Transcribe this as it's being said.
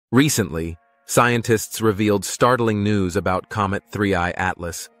Recently, scientists revealed startling news about Comet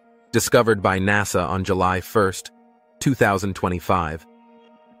 3I-ATLAS, discovered by NASA on July 1, 2025.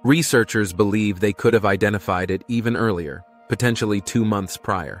 Researchers believe they could have identified it even earlier, potentially 2 months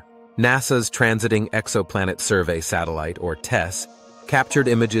prior. NASA's Transiting Exoplanet Survey satellite, or TESS, captured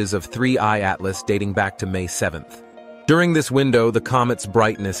images of 3I-ATLAS dating back to May 7th. During this window, the comet's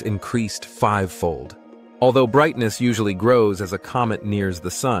brightness increased 5-fold. Although brightness usually grows as a comet nears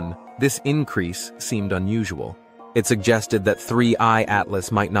the sun, this increase seemed unusual. It suggested that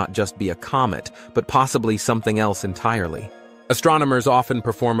 3I-ATLAS might not just be a comet, but possibly something else entirely. Astronomers often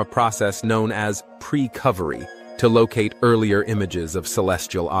perform a process known as pre-covery to locate earlier images of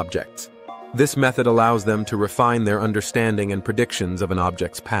celestial objects. This method allows them to refine their understanding and predictions of an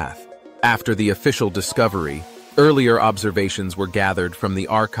object's path. After the official discovery, earlier observations were gathered from the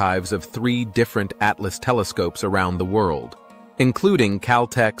archives of 3 different ATLAS telescopes around the world, including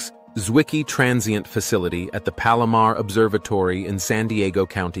Caltech's Zwicky Transient Facility at the Palomar Observatory in San Diego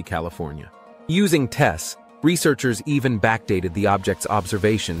County, California. Using TESS, researchers even backdated the object's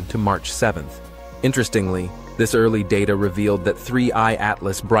observation to March 7th. Interestingly, this early data revealed that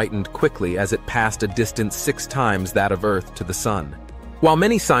 3I-ATLAS brightened quickly as it passed a distance 6 times that of Earth to the Sun. While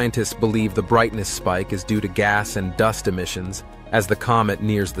many scientists believe the brightness spike is due to gas and dust emissions as the comet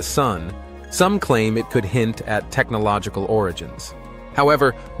nears the Sun, some claim it could hint at technological origins.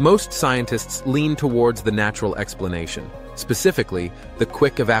 However, most scientists lean towards the natural explanation, specifically the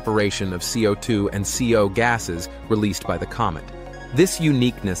quick evaporation of CO2 and CO gases released by the comet. This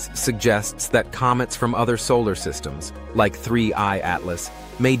uniqueness suggests that comets from other solar systems, like 3I-ATLAS,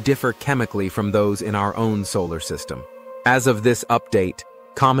 may differ chemically from those in our own solar system. As of this update,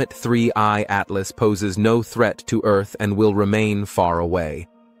 Comet 3I-ATLAS poses no threat to Earth and will remain far away.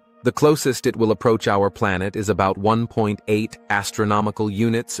 The closest it will approach our planet is about 1.8 astronomical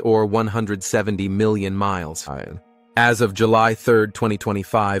units or 170 million miles. As of July 3,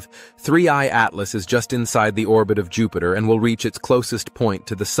 2025, 3I-ATLAS is just inside the orbit of Jupiter and will reach its closest point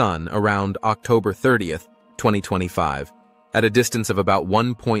to the Sun around October 30th, 2025, at a distance of about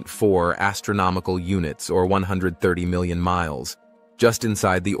 1.4 astronomical units or 130 million miles, just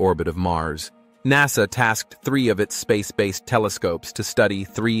inside the orbit of Mars. NASA tasked 3 of its space-based telescopes to study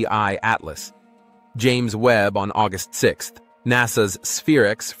 3I-ATLAS. James Webb on August 6th, NASA's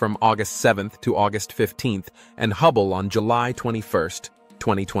SPHERIX from August 7th to August 15th, and Hubble on July 21st,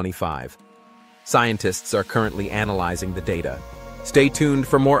 2025. Scientists are currently analyzing the data. Stay tuned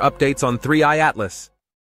for more updates on 3I-ATLAS.